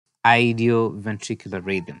idioventricular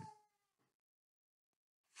rhythm.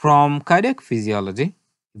 From cardiac physiology,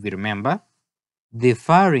 if you remember, the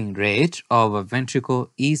firing rate of a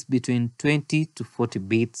ventricle is between 20 to 40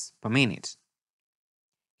 beats per minute.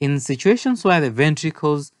 In situations where the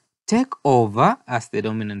ventricles take over as the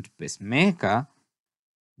dominant pacemaker,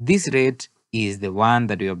 this rate is the one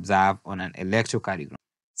that we observe on an electrocardiogram.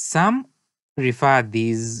 Some refer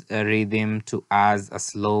this rhythm to as a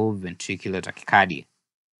slow ventricular tachycardia.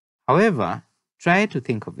 However, try to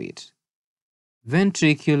think of it.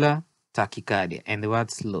 Ventricular tachycardia and the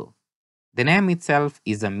word slow. The name itself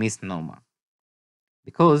is a misnomer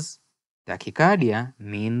because tachycardia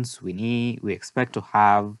means we expect to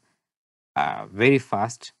have a very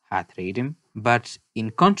fast heart rhythm, but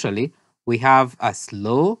in contrary, we have a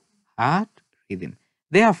slow heart rhythm.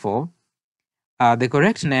 Therefore, the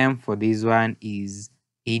correct name for this one is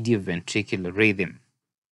idioventricular rhythm.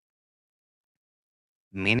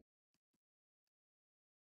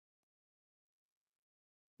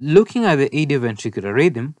 Looking at the idioventricular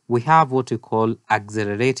rhythm, we have what we call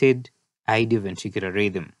accelerated idioventricular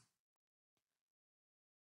rhythm.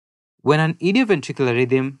 When an idioventricular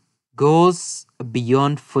rhythm goes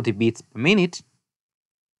beyond 40 beats per minute,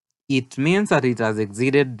 it means that it has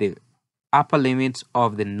exceeded the upper limit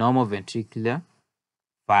of the normal ventricular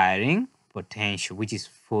firing potential, which is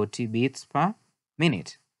 40 beats per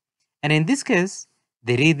minute. And in this case,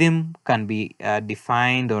 the rhythm can be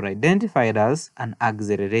defined or identified as an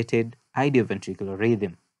accelerated idioventricular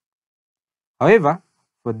rhythm. However,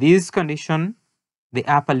 for this condition, the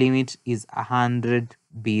upper limit is 100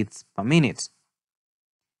 beats per minute.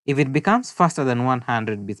 If it becomes faster than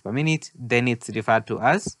 100 beats per minute, then it's referred to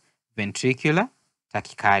as ventricular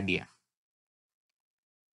tachycardia.